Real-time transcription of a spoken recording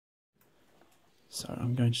So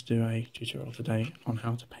I'm going to do a tutorial today on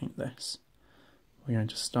how to paint this. We're going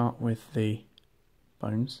to start with the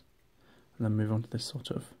bones and then move on to this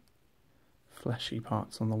sort of fleshy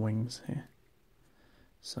parts on the wings here.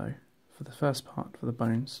 So for the first part, for the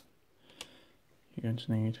bones, you're going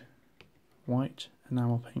to need white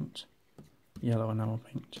enamel paint, yellow enamel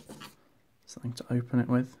paint, something to open it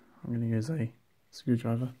with. I'm going to use a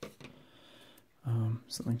screwdriver,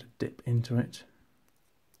 something to dip into it,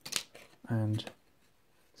 and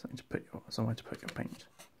somewhere to put your paint.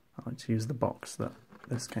 I like to use the box that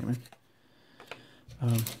this came in.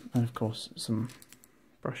 And of course some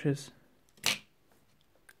brushes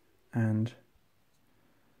and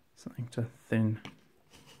something to thin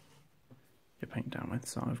your paint down with.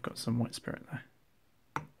 So I've got some Wet Spirit there.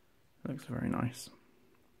 It looks very nice.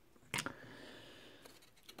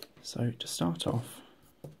 So to start off,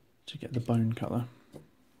 to get the bone colour,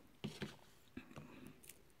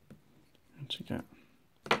 and to get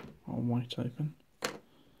our white open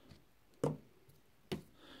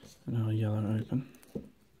and our yellow open,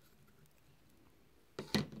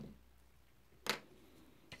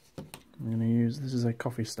 I'm going to use, this is a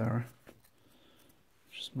coffee stirrer,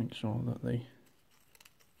 just make sure that the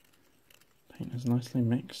paint is nicely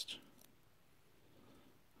mixed.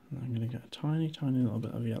 And I'm going to get a tiny little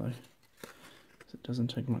bit of yellow, because it doesn't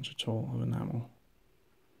take much at all of enamel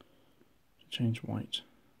to change white.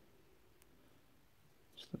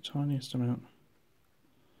 Just the tiniest amount.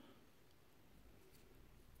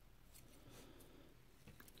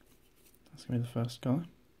 That's going to be the first colour.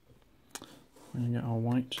 We're going to get our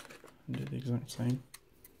white and do the exact same.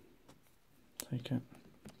 Take it,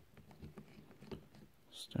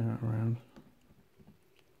 stir it around.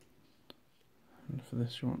 And for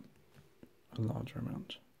this you want a larger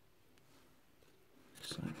amount.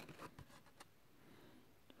 So,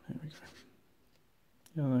 here we go.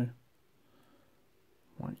 Yellow,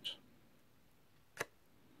 white.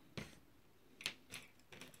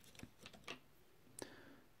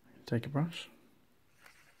 Take a brush,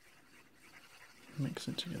 mix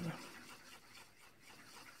it together.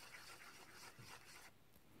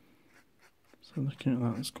 So looking at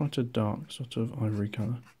that, it's quite a dark sort of ivory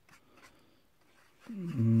colour.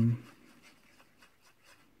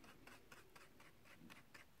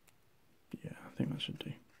 Yeah, I think that should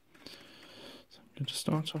do. So I'm going to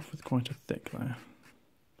start off with quite a thick layer,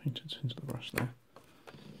 paint it into the brush there,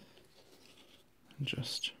 and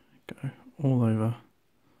just go all over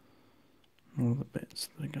all the bits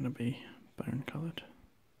that are going to be bone coloured.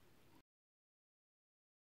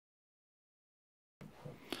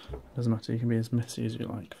 Doesn't matter, you can be as messy as you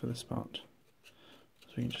like for this part,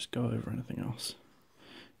 so we can just go over anything else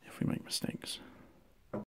if we make mistakes.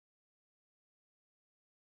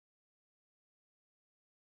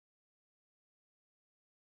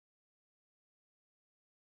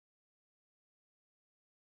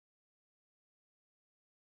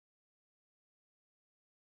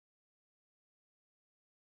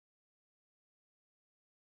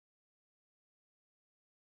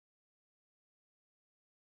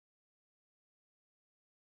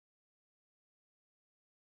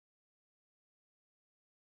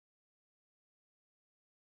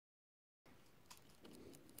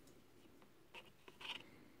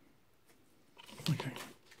 Okay.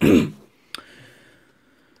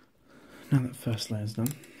 Now that first layer's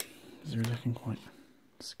done, it's looking quite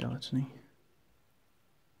skeletony,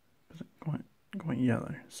 but quite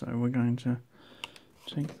yellow. So we're going to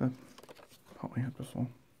take the pot we had before,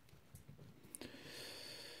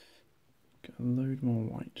 get a load more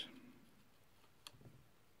white.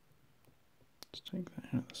 Let's take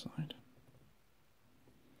that out the side.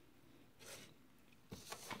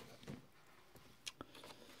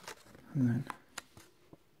 And then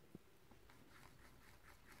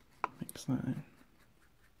mix that in.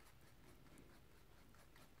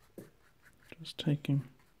 Just taking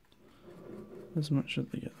as much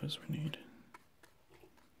of the yellow as we need.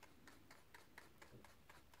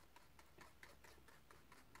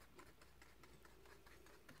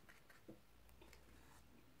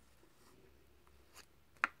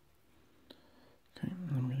 Okay, and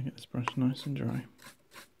then we're going to get this brush nice and dry.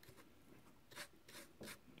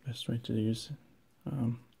 Best way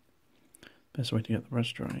to get the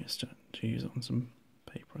brush dry is to use it on some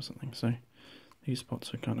paper or something. So these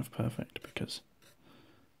spots are kind of perfect because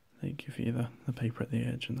they give you the paper at the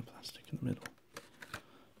edge and the plastic in the middle.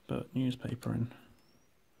 But newspaper and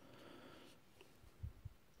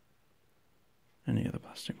any other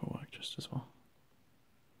plastic will work just as well.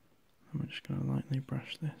 And we're just going to lightly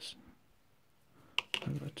brush this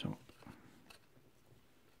over the top.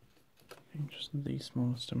 Just the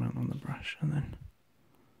smallest amount on the brush, and then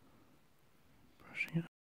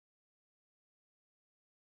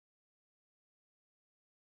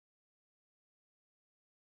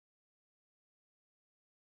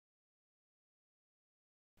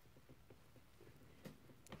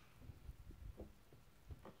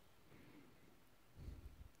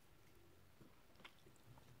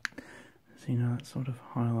See now that sort of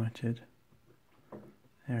highlighted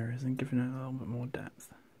areas and giving it a little bit more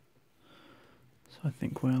depth. So I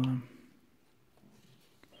think we'll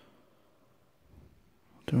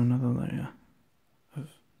do another layer of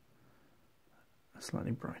a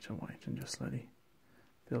slightly brighter white and just slowly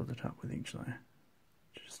build it up with each layer.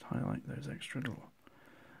 Just highlight those extra little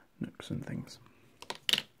nooks and things.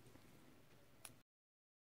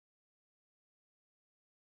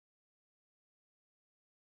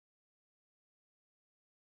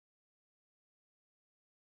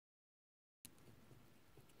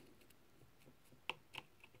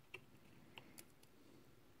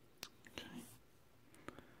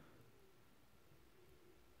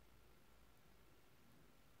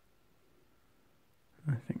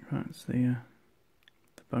 I think that's the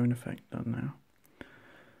bone effect done now.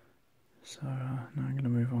 So now I'm going to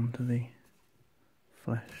move on to the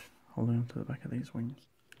flesh, holding onto the back of these wings.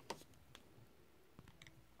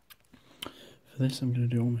 For this I'm going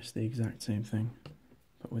to do almost the exact same thing,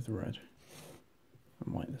 but with red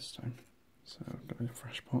and white this time. So I've got a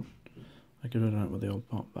fresh pot. I could have done it with the old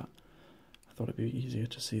pot, but I thought it'd be easier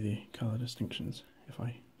to see the colour distinctions if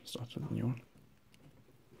I started the new one.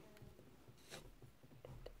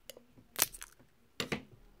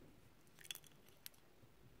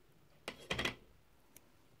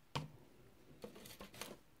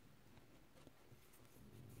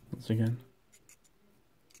 Once again,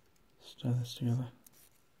 stir this together.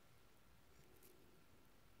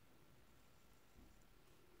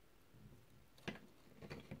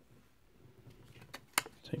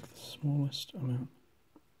 Take the smallest amount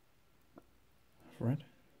of red.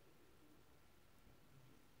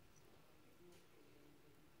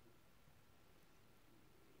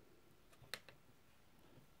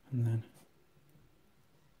 And then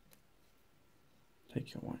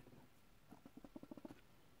take your white.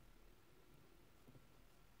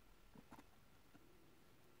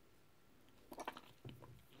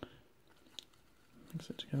 Mix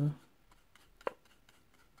it together.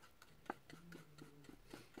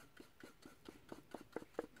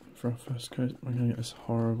 For our first coat, we're going to get this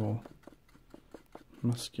horrible,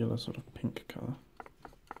 muscular sort of pink colour.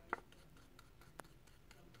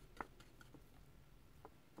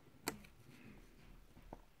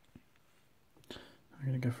 I'm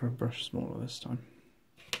going to go for a brush smaller this time.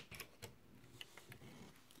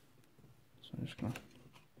 So I'm just going to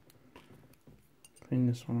clean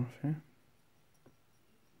this one off here.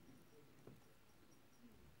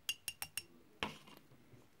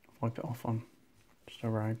 Wipe it off on just a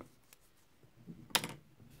rag.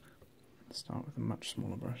 Start with a much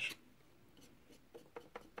smaller brush.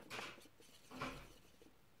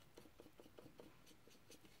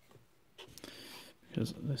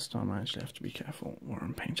 Because this time I actually have to be careful where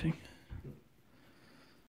I'm painting.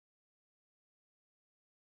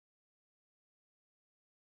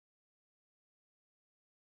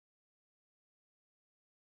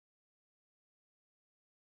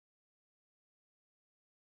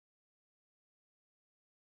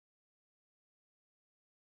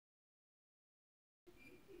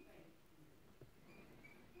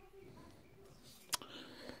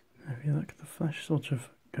 If you look, the flesh sort of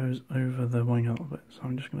goes over the wing a little bit, so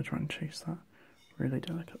I'm just going to try and chase that really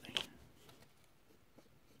delicately.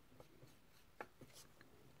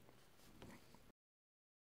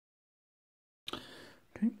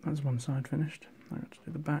 Okay, that's one side finished. I've got to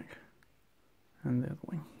do the back and the other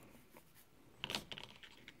wing.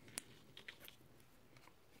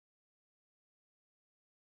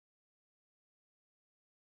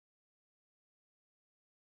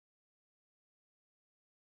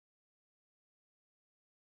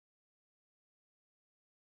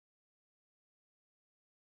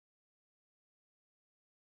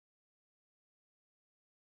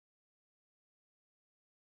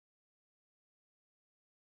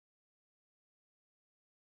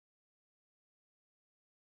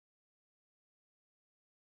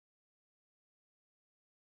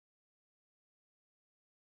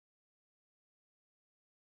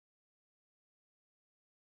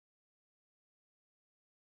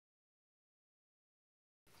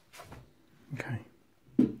 Okay,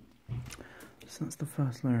 so that's the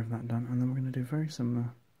first layer of that done, and then we're going to do very similar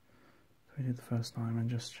as we did the first time and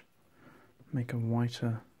just make a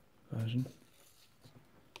whiter version.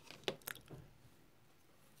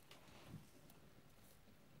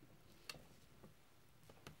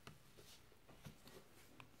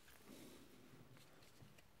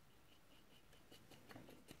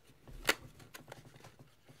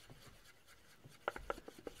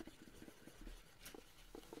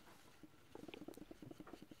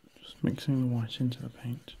 Mixing the white into the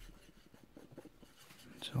paint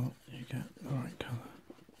until you get the right colour.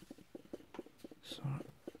 So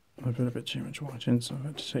I put a bit too much white in, so I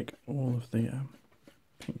had to take all of the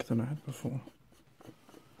pink that I had before.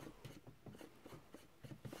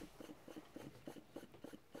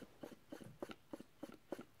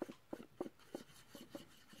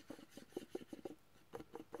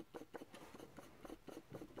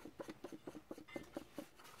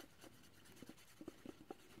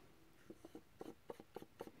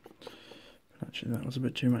 But actually that was a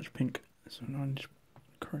bit too much pink, so now I need to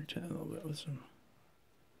correct it a little bit with some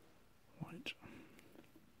white.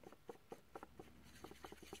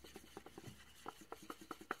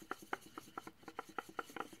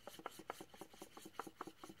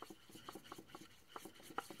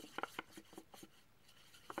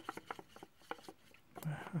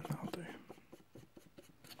 And that'll do.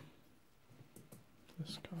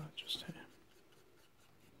 This colour just here.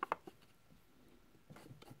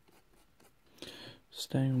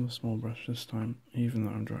 Staying on the small brush this time, even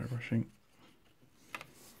though I'm dry brushing,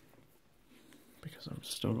 because I've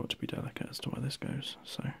still got to be delicate as to where this goes,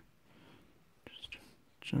 so just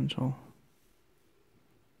gentle,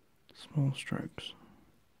 small strokes,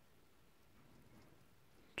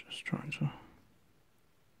 just trying to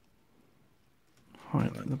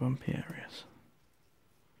highlight the bumpy areas.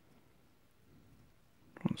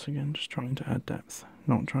 Once again, just trying to add depth,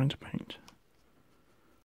 not trying to paint.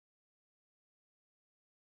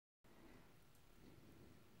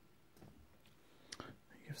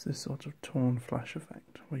 It gives this sort of torn flash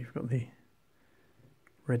effect, where you've got the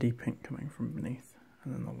reddy pink coming from beneath,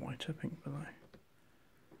 and then the whiter pink below,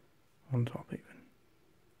 on top even.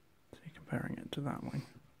 So you're comparing it to that one.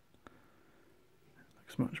 It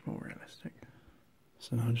looks much more realistic.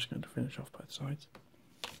 So now I'm just going to finish off both sides.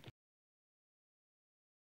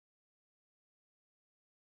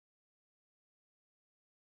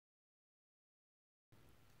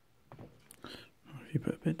 If you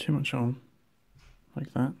put a bit too much on,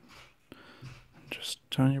 like that, and just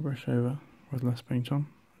turn your brush over with less paint on,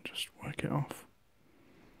 and just work it off.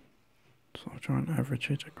 So I'll try and average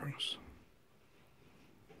it across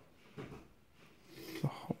the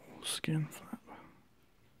whole skin flap.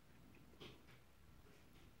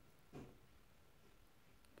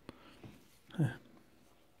 There.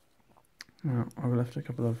 Now I've left a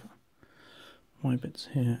couple of white bits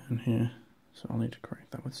here and here, so I'll need to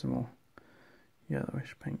correct that with some more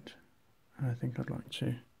yellowish paint. And I think I'd like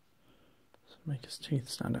to make his teeth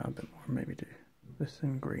stand out a bit more and maybe do this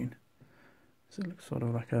in green. So it looks sort of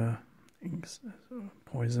like a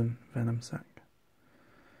poison venom sac.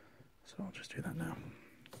 So I'll just do that now.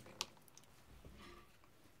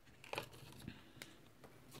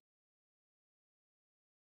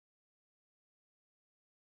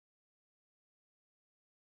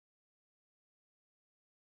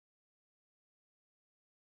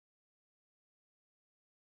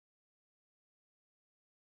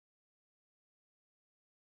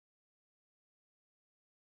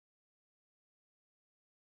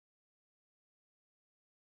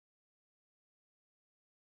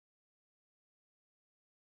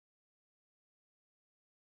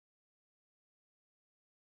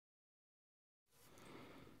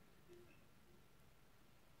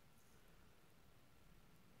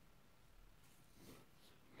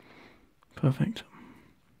 Perfect.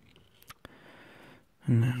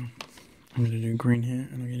 And now I'm going to do green here,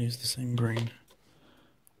 and I'm going to use the same green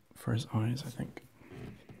for his eyes, I think.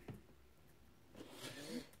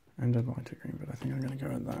 And a lighter green, but I think I'm going to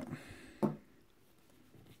go with that.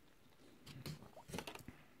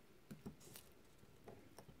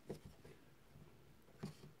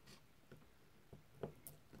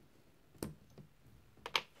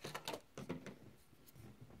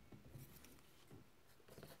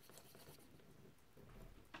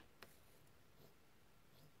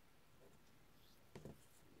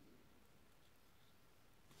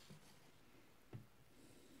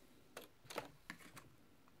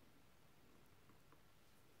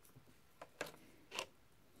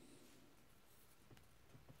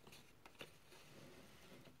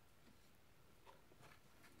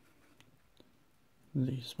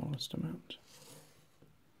 The smallest amount.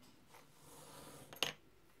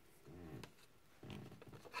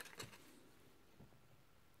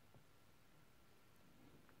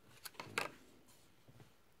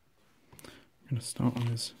 I'm going to start on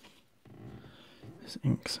this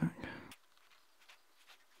ink sac.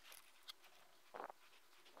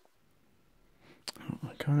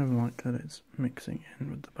 I kind of like that it's mixing in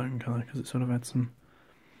with the bone colour because it sort of adds some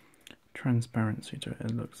transparency to it.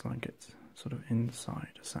 It looks like it's sort of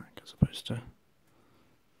inside a sack as opposed to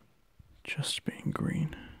just being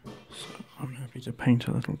green. So I'm happy to paint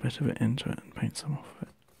a little bit of it into it and paint some off of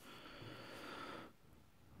it.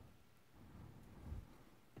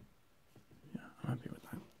 happy with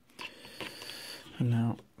that. And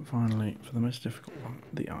now, finally, for the most difficult one,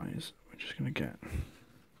 the eyes, we're just going to get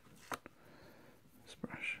this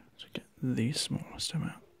brush to get the smallest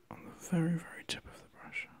amount on the very, very tip of the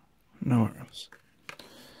brush. Nowhere else.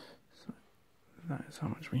 So that is how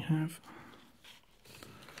much we have.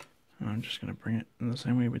 And I'm just going to bring it in the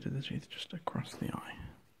same way we did the teeth, just across the eye.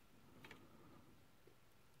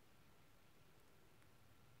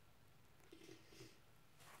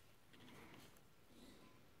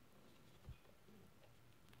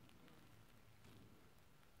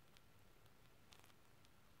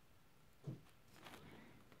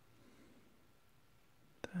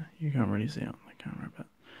 You can't really see it on the camera, but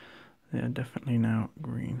they are definitely now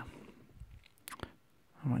green.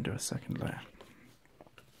 I might do a second layer.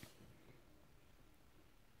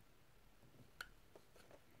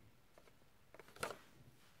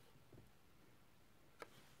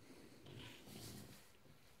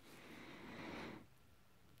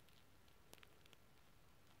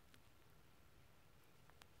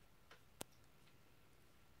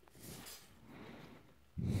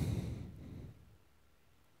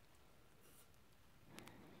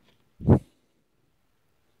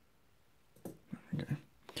 Okay.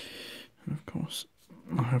 And of course,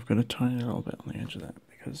 I have got a tiny little bit on the edge of that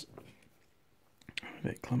because I'm a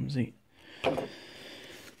bit clumsy.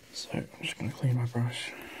 So I'm just going to clean my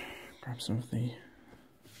brush, grab some of the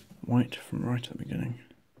white from right at the beginning.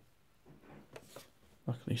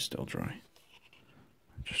 Luckily still dry.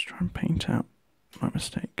 Just try and paint out my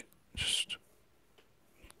mistake.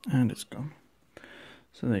 And it's gone.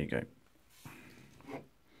 So there you go.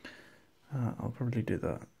 I'll probably do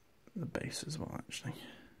the base as well, actually.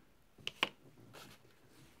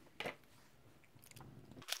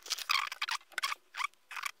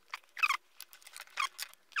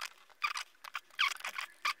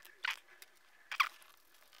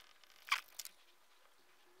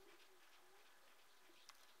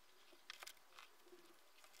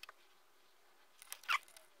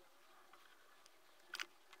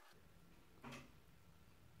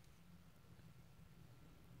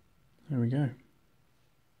 There we go.